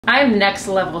I'm next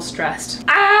level stressed.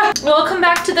 Welcome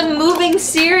back to the moving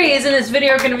series. In this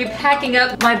video, we're gonna be packing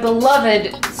up my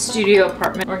beloved studio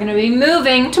apartment. We're gonna be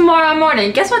moving tomorrow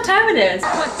morning. Guess what time it is?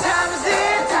 What time is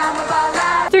it? Time of our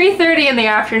life. 3:30 in the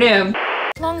afternoon.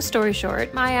 Long story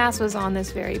short, my ass was on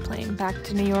this very plane back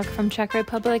to New York from Czech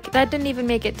Republic. That didn't even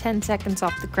make it 10 seconds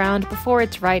off the ground before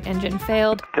its right engine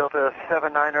failed. Delta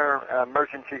 79er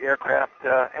emergency aircraft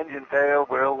engine failed.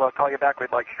 We'll call you back.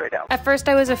 We'd like straight out. At first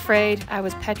I was afraid, I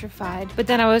was petrified, but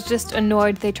then I was just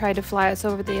annoyed they tried to fly us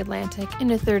over the Atlantic in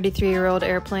a 33-year-old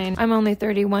airplane. I'm only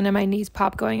 31 and my knees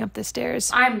pop going up the stairs.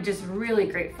 I'm just really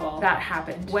grateful that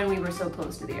happened when we were so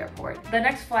close to the airport. The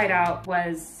next flight out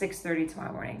was 6:30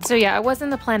 tomorrow morning. So yeah, it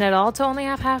wasn't the plan at all to only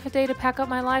have half a day to pack up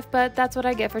my life, but that's what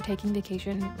I get for taking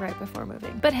vacation right before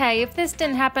moving. But hey, if this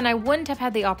didn't happen, I wouldn't have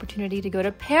had the opportunity to go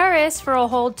to Paris for a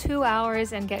whole 2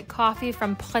 hours and get coffee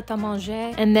from Pret a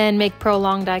Manger and then make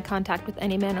prolonged eye contact with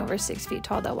any man over 6 feet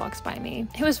tall that walks by me.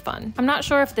 It was fun. I'm not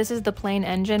sure if this is the plane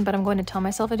engine, but I'm going to tell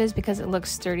myself it is because it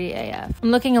looks sturdy AF.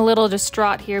 I'm looking a little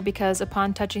distraught here because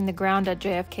upon touching the ground at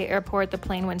JFK Airport, the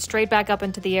plane went straight back up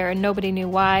into the air and nobody knew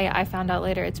why. I found out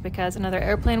later it's because another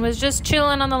airplane was just chilling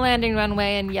on the landing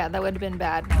runway, and yeah, that would have been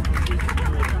bad.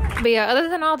 But yeah, other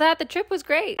than all that, the trip was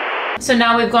great. So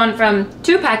now we've gone from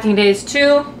 2 packing days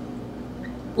to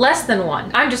less than 1.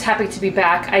 I'm just happy to be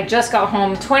back. I just got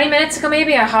home 20 minutes ago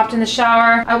maybe. I hopped in the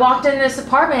shower. I walked in this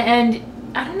apartment and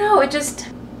I don't know, it just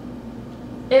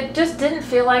didn't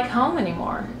feel like home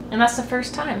anymore. And that's the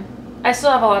first time. I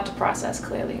still have a lot to process,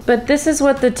 clearly. But this is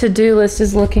what the to-do list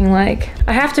is looking like.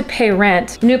 I have to pay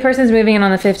rent. New person's moving in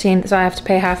on the 15th, so I have to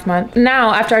pay half month.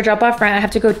 Now, after I drop off rent, I have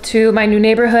to go to my new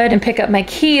neighborhood and pick up my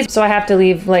keys, so I have to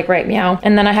leave like right meow.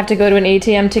 And then I have to go to an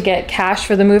ATM to get cash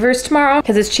for the movers tomorrow,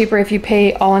 because it's cheaper if you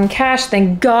pay all in cash.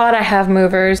 Thank God I have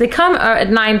movers. They come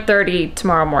at 9:30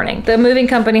 tomorrow morning. The moving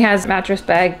company has a mattress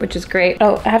bag, which is great.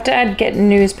 Oh, I have to get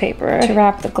newspaper to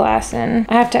wrap the glass in.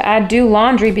 I have to do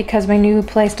laundry because my new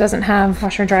place doesn't have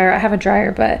washer and dryer. I have a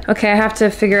dryer, but okay, I have to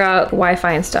figure out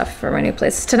Wi-Fi and stuff for my new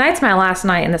place. Tonight's my last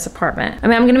night in this apartment. I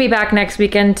mean, I'm gonna be back next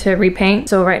weekend to repaint.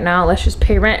 So right now, let's just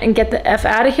pay rent and get the F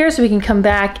out of here so we can come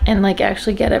back and like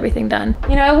actually get everything done.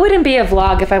 You know, it wouldn't be a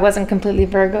vlog if I wasn't completely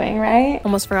Virgoing, right?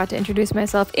 Almost forgot to introduce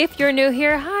myself. If you're new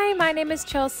here, hi, my name is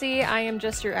Chelsea. I am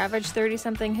just your average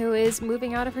 30-something who is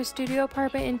moving out of her studio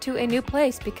apartment into a new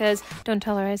place because, don't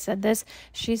tell her I said this,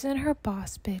 she's in her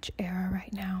boss bitch era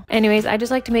right now. Anyways, I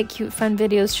just like to make cute, fun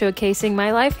videos showcasing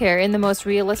my life here in the most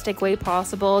realistic way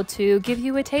possible to give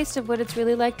you a taste of what it's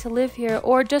really like to live here,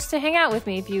 or just to hang out with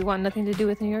me if you want nothing to do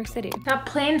with New York City. Got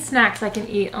plain snacks I can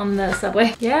eat on the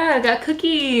subway. Yeah, I got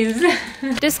cookies.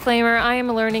 Disclaimer, I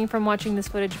am learning from watching this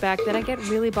footage back that I get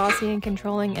really bossy and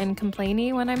controlling and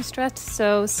complainy when I'm stressed,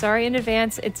 so sorry in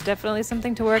advance. It's definitely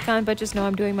something to work on, but just know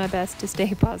I'm doing my best to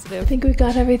stay positive. I think we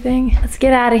got everything. Let's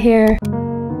get out of here.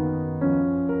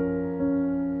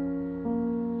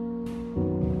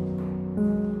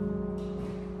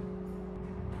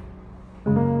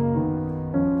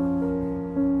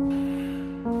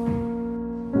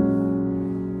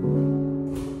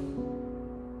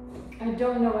 I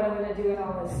don't know what I'm gonna do with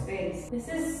all this space. This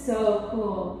is so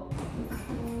cool.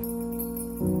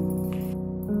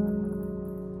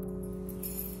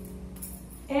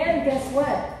 And guess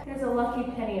what? There's a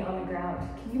lucky penny on the ground.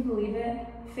 Can you believe it?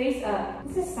 Face up.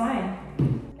 This is fine.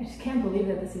 I just can't believe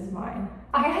that this is mine.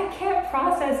 I can't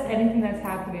process anything that's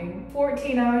happening.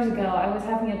 14 hours ago, I was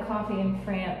having a coffee in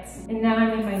France, and now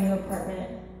I'm in my new apartment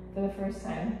for the first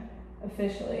time.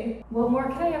 Officially. What more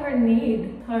can I ever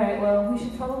need? All right, well, we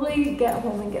should probably get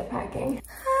home and get packing.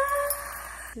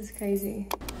 This is crazy.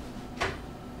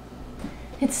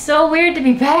 It's so weird to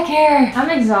be back here.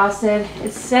 I'm exhausted.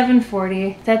 It's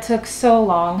 7:40. That took so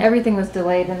long. Everything was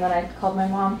delayed and then I called my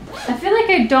mom. I feel like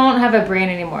I don't have a brain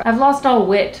anymore. I've lost all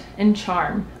wit and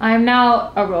charm. I am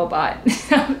now a robot.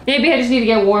 Maybe I just need to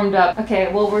get warmed up.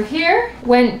 Okay, well, we're here.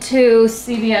 Went to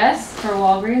CVS or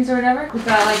Walgreens or whatever. We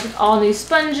got like all new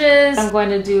sponges. I'm going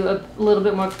to do a little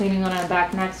bit more cleaning when I'm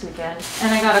back next weekend.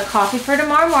 And I got a coffee for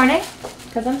tomorrow morning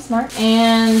because I'm smart.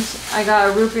 And I got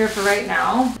a root beer for right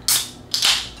now.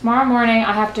 Tomorrow morning,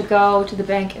 I have to go to the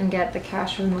bank and get the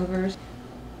cash removers.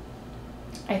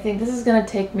 I think this is gonna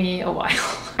take me a while.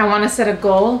 I wanna set a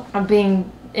goal of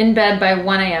being in bed by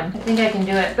 1 a.m. I think I can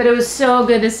do it. But it was so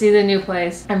good to see the new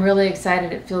place. I'm really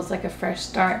excited. It feels like a fresh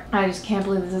start. I just can't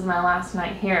believe this is my last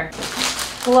night here.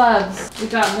 Gloves. We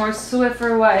got more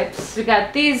Swiffer wipes. We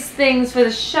got these things for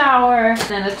the shower.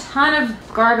 And a ton of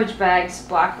garbage bags,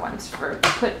 black ones, for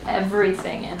put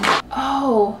everything in.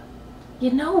 Oh,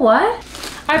 you know what?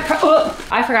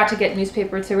 I forgot to get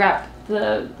newspaper to wrap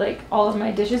like all of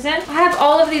my dishes in. I have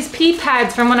all of these pee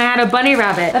pads from when I had a bunny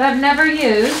rabbit that I've never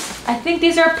used. I think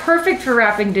these are perfect for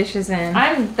wrapping dishes in.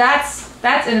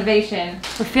 That's innovation.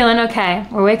 We're feeling okay.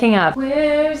 We're waking up.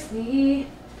 Where's the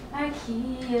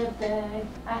IKEA bag?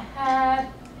 I had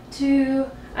 2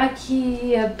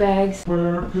 IKEA bags.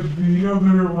 Where could the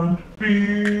other one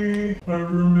be? My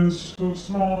room is so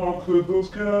small, could those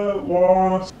get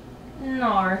lost?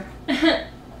 Nar.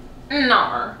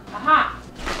 Nar. Aha.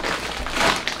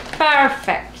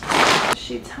 Perfect.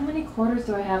 Sheets. How many quarters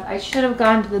do I have? I should have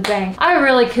gone to the bank. I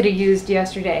really could have used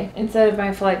yesterday instead of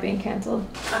my flight being canceled.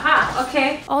 Aha,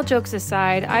 okay. All jokes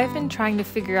aside, I've been trying to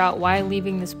figure out why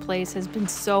leaving this place has been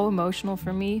so emotional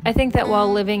for me. I think that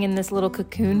while living in this little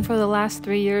cocoon for the last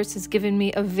 3 years has given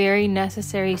me a very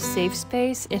necessary safe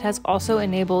space, it has also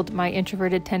enabled my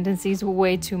introverted tendencies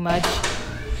way too much.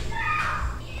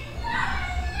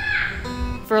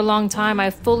 For a long time, I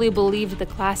fully believed the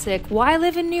classic, why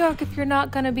live in New York if you're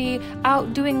not gonna be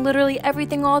out doing literally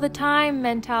everything all the time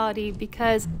mentality,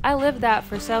 because I lived that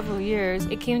for several years.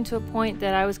 It came to a point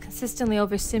that I was consistently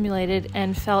overstimulated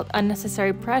and felt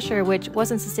unnecessary pressure, which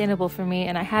wasn't sustainable for me,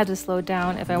 and I had to slow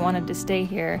down if I wanted to stay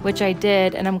here, which I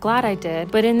did, and I'm glad I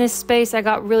did. But in this space, I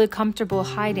got really comfortable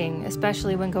hiding,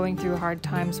 especially when going through hard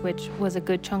times, which was a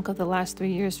good chunk of the last 3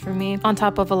 years for me, on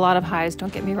top of a lot of highs,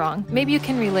 don't get me wrong. Maybe you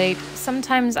can relate.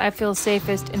 Sometimes I feel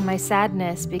safest in my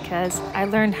sadness because I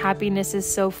learned happiness is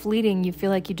so fleeting, you feel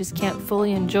like you just can't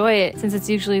fully enjoy it since it's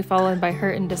usually followed by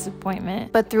hurt and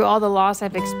disappointment. But through all the loss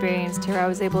I've experienced here, I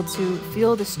was able to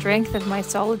feel the strength of my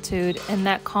solitude and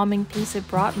that calming peace it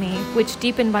brought me, which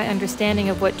deepened my understanding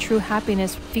of what true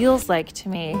happiness feels like to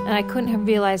me. And I couldn't have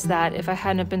realized that if I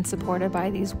hadn't been supported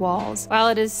by these walls. While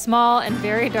it is small and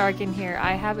very dark in here,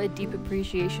 I have a deep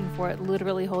appreciation for it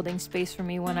literally holding space for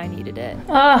me when I needed it.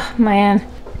 Oh man,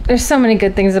 there's so many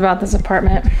good things about this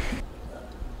apartment.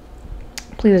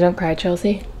 Please don't cry,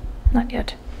 Chelsea. Not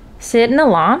yet. Setting an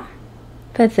alarm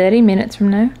for 30 minutes from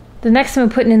now. The next thing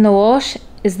we're putting in the wash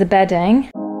is the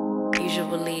bedding.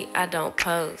 Usually I don't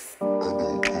post.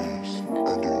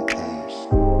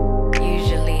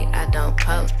 Usually I don't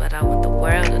post, but I want the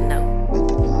world to know.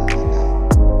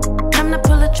 Time to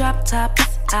pull a drop top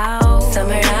out.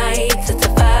 Summer nights, it's a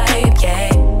vibe,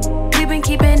 yeah. We've been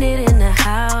keeping it in the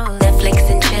house. Netflix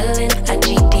and chillin', I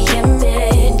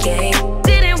GDM'in', yeah.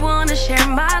 Didn't wanna share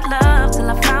my love till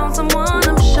I found someone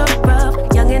I'm sure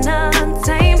of. Young and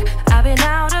untamed, I've been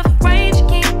out of range,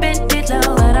 keeping it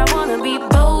low. But I wanna be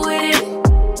bold with it.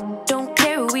 Don't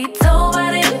care who we told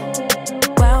about it.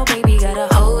 Well, baby, got a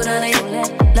hold on it.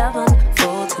 Let love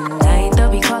unfold tonight.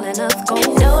 They'll be calling us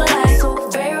gold. No lies, so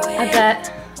very I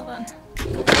bet. Hold on.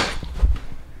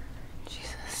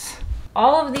 Jesus.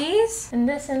 All of these and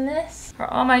this are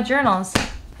all my journals.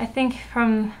 I think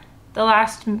from the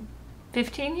last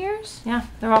 15 years? Yeah,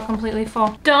 they're all completely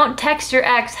full. Don't text your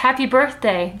ex happy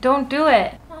birthday. Don't do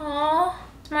it. Aww.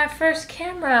 It's my first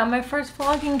camera, my first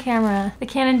vlogging camera. The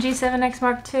Canon G7X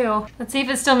Mark II. Let's see if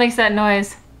it still makes that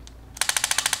noise.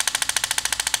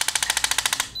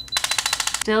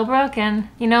 Still broken.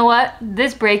 You know what?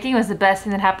 This breaking was the best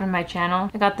thing that happened to my channel.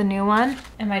 I got the new one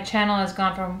and my channel has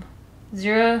gone from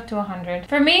 0 to 100.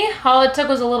 For me, all it took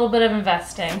was a little bit of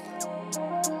investing.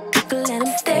 let him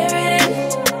stare at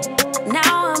it.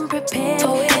 Now I'm prepared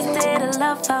for it. Instead of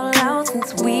love out loud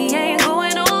since we ain't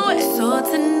going nowhere. So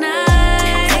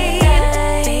tonight,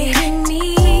 baby,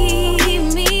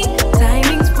 meet me.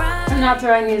 Timing's right. I'm not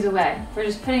throwing these away. We're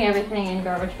just putting everything in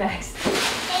garbage bags.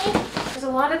 There's a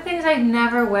lot of things I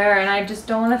never wear and I just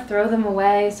don't want to throw them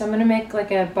away. So I'm gonna make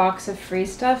like a box of free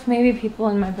stuff. Maybe people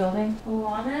in my building will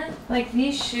want it. Like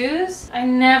these shoes, I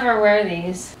never wear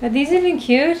these. Are these even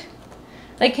cute?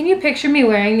 Like, can you picture me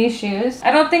wearing these shoes?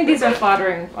 I don't think these are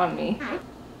flattering on me.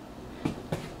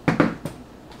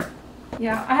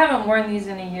 Yeah, I haven't worn these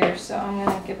in a year, so I'm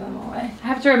gonna give them away. I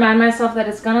have to remind myself that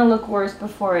it's gonna look worse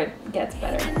before it gets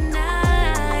better.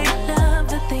 Tonight, love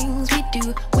the things we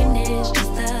do when it's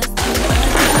just us.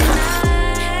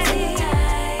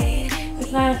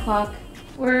 It's 9 o'clock.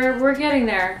 We're getting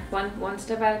there, one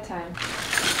step at a time.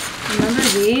 Remember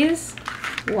these?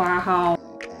 Wow.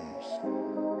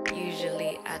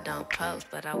 Usually I don't post,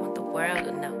 but I want the world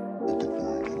to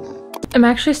know. I'm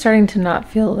actually starting to not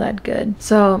feel that good.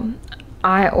 So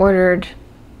I ordered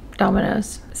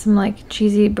Domino's, some like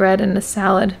cheesy bread and a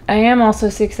salad. I am also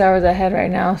 6 hours ahead right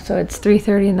now, so it's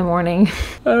 3:30 in the morning.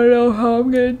 I don't know how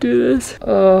I'm gonna do this.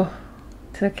 Oh,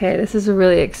 it's okay. This is a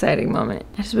really exciting moment.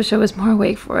 I just wish I was more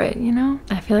awake for it, you know?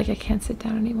 I feel like I can't sit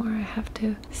down anymore. I have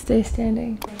to stay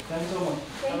standing. Thanks so much.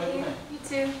 Thank you. You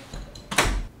too.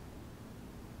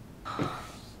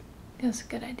 That was a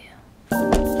good idea.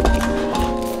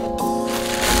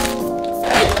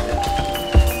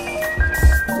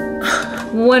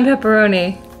 One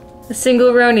pepperoni. A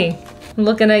single roni. I'm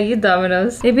looking at you,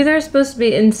 Domino's. Maybe they're supposed to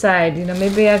be inside, you know,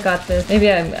 maybe I got this. Maybe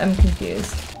I'm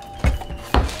confused.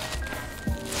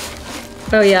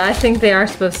 Oh yeah, I think they are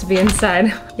supposed to be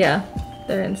inside. Yeah,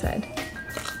 they're inside.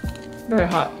 Very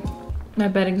hot. My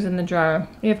bedding's in the dryer.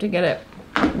 You have to get it.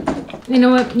 You know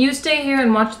what? You stay here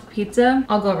and watch the pizza.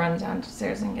 I'll go run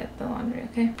downstairs and get the laundry,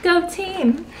 okay? Go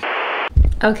team!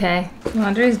 Okay,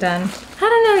 laundry's done. I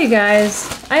don't know, you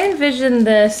guys. I envisioned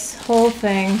this whole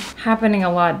thing happening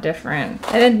a lot different.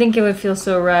 I didn't think it would feel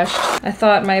so rushed. I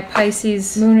thought my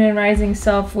Pisces moon and rising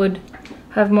self would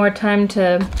have more time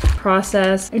to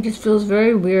process. It just feels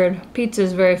very weird. Pizza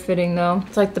is very fitting though.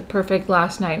 It's like the perfect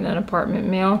last night in an apartment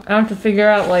meal. I have to figure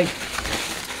out like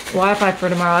Wi-Fi for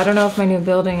tomorrow. I don't know if my new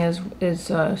building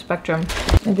is Spectrum.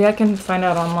 Maybe I can find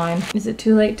out online. Is it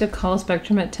too late to call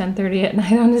Spectrum at 10:30 at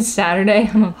night on a Saturday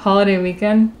on a holiday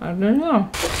weekend? I don't know.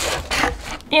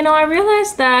 You know, I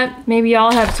realized that maybe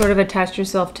y'all have sort of attached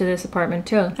yourself to this apartment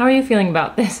too. How are you feeling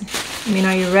about this? I mean,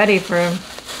 are you ready for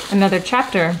another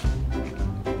chapter?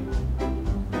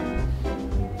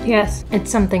 Yes,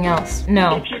 it's something else.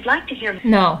 No. If you'd like to hear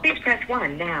No. please press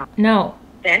 1 now. No.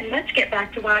 Then let's get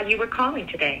back to why you were calling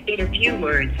today. In a few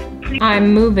words, please.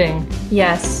 I'm moving.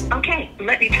 Yes. Okay,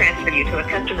 let me transfer you to a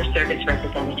customer service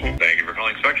representative. Thank you for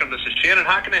calling Spectrum. This is Shannon.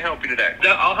 How can I help you today?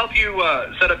 I'll help you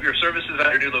set up your services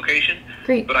at your new location.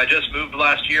 Great. But I just moved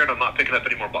last year and I'm not picking up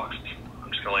any more boxes. I'm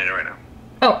just going to lay it right now.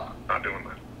 Oh. Not doing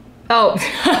that. Oh.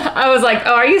 I was like,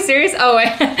 oh, are you serious? Oh,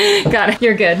 wait. Got it.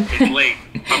 You're good. It's late.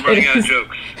 I'm running out of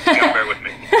jokes. You gotta bear with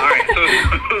me. All right, so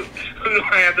who do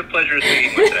I have the pleasure of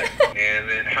speaking with today? And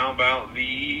then how about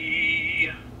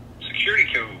the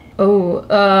security code?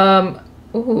 Oh,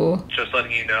 ooh. Just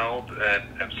letting you know that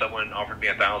if someone offered me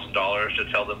 $1,000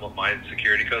 to tell them what my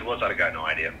security code was, I'd have got no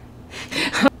idea.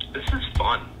 This is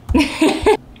fun.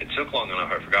 It took long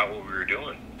enough. I forgot what we were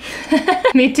doing.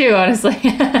 Me too, honestly.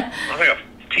 I was like a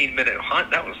 15-minute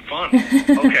hunt. That was fun.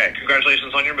 Okay,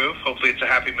 congratulations on your move. Hopefully it's a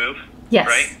happy move. Yes.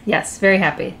 Right? Yes, very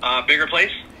happy. Bigger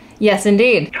place? Yes,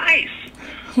 indeed. Nice.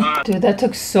 Dude, that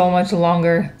took so much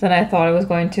longer than I thought it was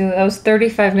going to. That was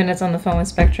 35 minutes on the phone with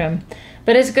Spectrum.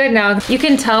 But it's good now. You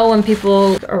can tell when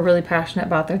people are really passionate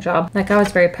about their job. Like, I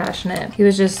was very passionate. He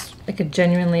was just like a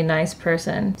genuinely nice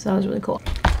person. So that was really cool.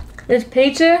 This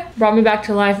pizza brought me back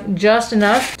to life just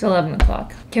enough to 11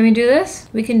 o'clock. Can we do this?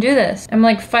 We can do this. I'm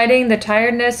like fighting the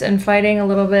tiredness and fighting a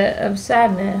little bit of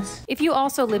sadness. If you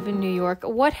also live in New York,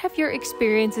 what have your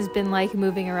experiences been like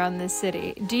moving around this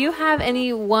city? Do you have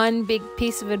any one big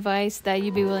piece of advice that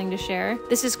you'd be willing to share?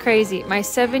 This is crazy. My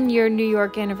 7-year New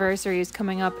York anniversary is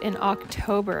coming up in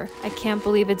October. I can't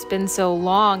believe it's been so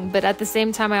long, but at the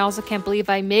same time, I also can't believe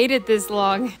I made it this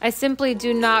long. I simply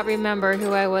do not remember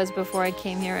who I was before I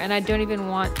came here, and I don't even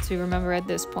want to remember at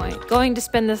this point. Going to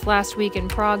spend this last week in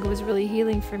Prague was really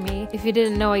healing for me. If you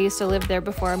didn't know, I used to live there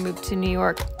before I moved to New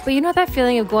York. But you know that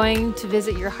feeling of going to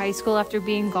visit your high school after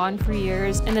being gone for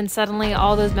years, and then suddenly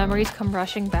all those memories come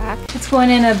rushing back? It's going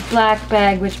in a black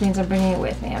bag, which means I'm bringing it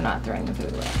with me. I'm not throwing the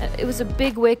food away. It was a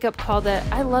big wake-up call that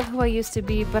I love who I used to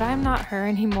be, but I'm not her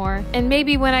anymore. And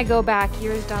maybe when I go back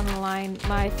years down the line,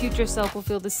 my future self will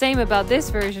feel the same about this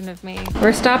version of me.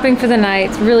 We're stopping for the night.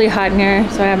 It's really hot in here,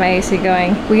 so I have my AC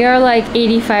going. We are like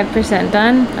 85%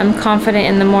 done. I'm confident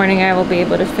in the morning I will be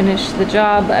able to finish the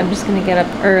job. I'm just gonna get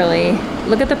up early.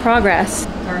 Look at the progress.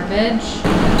 Garbage.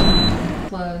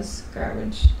 Clothes.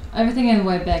 Garbage. Everything in the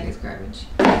white bag is garbage.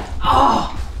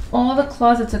 Oh! All the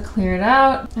closets are cleared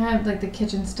out. I have like the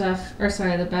kitchen stuff, or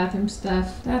sorry, the bathroom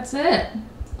stuff. That's it.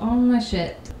 All my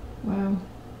shit. Wow.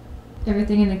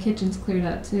 Everything in the kitchen's cleared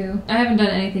out too. I haven't done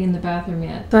anything in the bathroom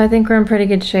yet. So I think we're in pretty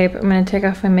good shape. I'm gonna take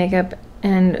off my makeup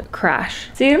and crash.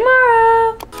 See you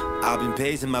tomorrow! I've been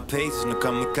pacing my pace in the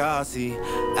kamikaze.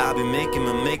 I've been making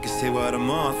my makers say what I'm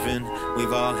offering.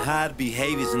 We've all had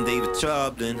behaviors and they were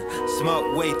troubling.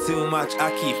 Smoke way too much,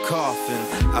 I keep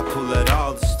coughing. I pull out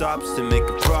all the stops to make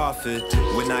a profit.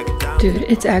 When I get down. Dude,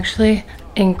 it's actually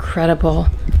incredible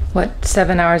what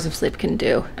 7 hours of sleep can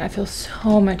do. I feel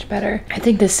so much better. I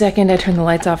think the second I turned the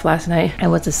lights off last night, I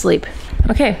was asleep.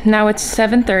 Okay, now it's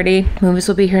 7:30. Movies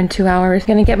will be here in 2 hours.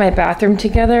 Gonna get my bathroom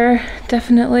together,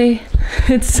 definitely.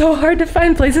 It's so hard to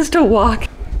find places to walk.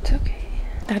 It's okay.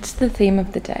 That's the theme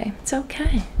of the day. It's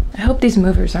okay. I hope these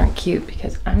movers aren't cute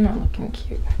because I'm not looking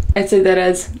cute. I say that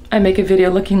as I make a video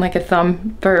looking like a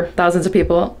thumb for thousands of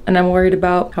people, and I'm worried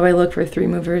about how I look for 3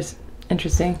 movers.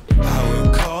 Interesting. I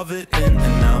will carve it in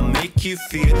and I'll make you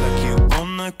feel like you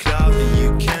on the cloud and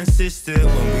you can't sit still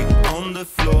when we on the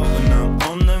floor and I'm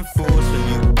on them floors when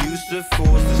you used to the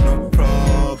force, there's no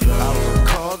problem. I will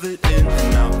carve it in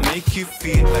and I'll make you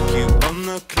feel like you on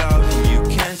the cloud and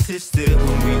you can't sit still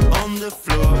when we on the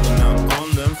floor and I'm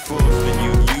on them floors. When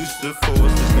you use the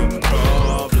force, there's no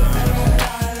problem.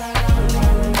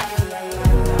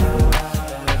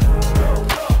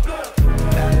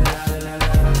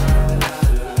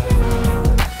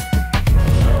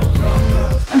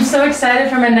 I'm so excited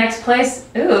for my next place.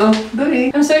 Ooh,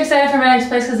 booty. I'm so excited for my next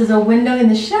place because there's a window in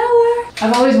the shower.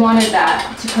 I've always wanted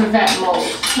that to prevent mold.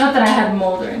 Not that I had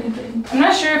mold or anything. I'm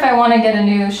not sure if I want to get a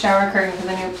new shower curtain for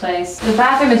the new place. The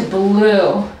bathroom is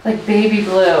blue, like baby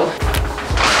blue.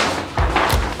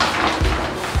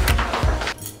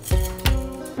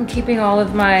 I'm keeping all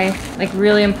of my like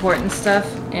really important stuff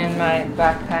in my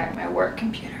backpack, my work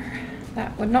computer.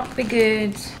 That would not be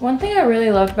good. One thing I really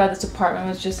loved about this apartment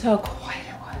was just how quiet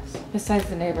it was. Besides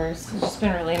the neighbors, it's just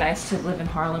been really nice to live in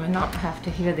Harlem and not have to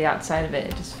hear the outside of it.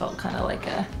 It just felt kind of like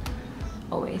a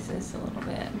oasis a little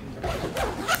bit.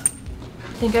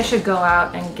 I think I should go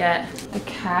out and get the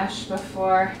cash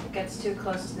before it gets too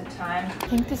close to the time. I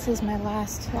think this is my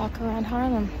last walk around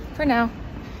Harlem for now,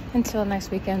 until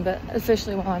next weekend, but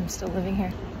officially while I'm still living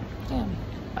here. Damn.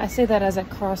 I say that as I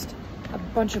crossed a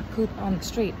bunch of poop on the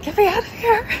street. Get me out of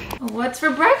here. What's for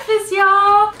breakfast,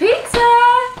 y'all? Pizza!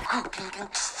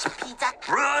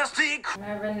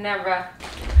 Never, never.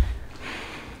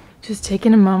 Just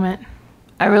taking a moment.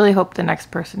 I really hope the next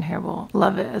person here will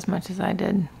love it as much as I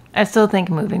did. I still think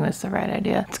moving was the right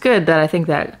idea. It's good that I think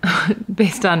that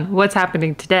based on what's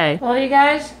happening today. Well, you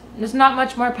guys, there's not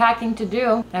much more packing to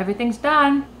do. Everything's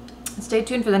done. Stay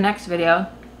tuned for the next video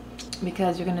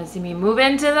because you're gonna see me move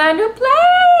into the new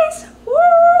place.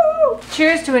 Woo!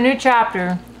 Cheers to a new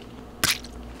chapter.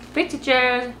 Pizza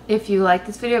cheers. If you like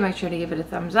this video, make sure to give it a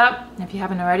thumbs up. And if you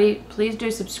haven't already, please do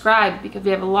subscribe because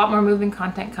we have a lot more moving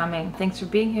content coming. Thanks for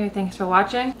being here. Thanks for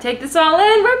watching. Take this all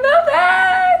in. We're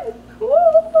moving. Woo!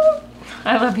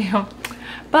 I love you.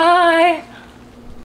 Bye.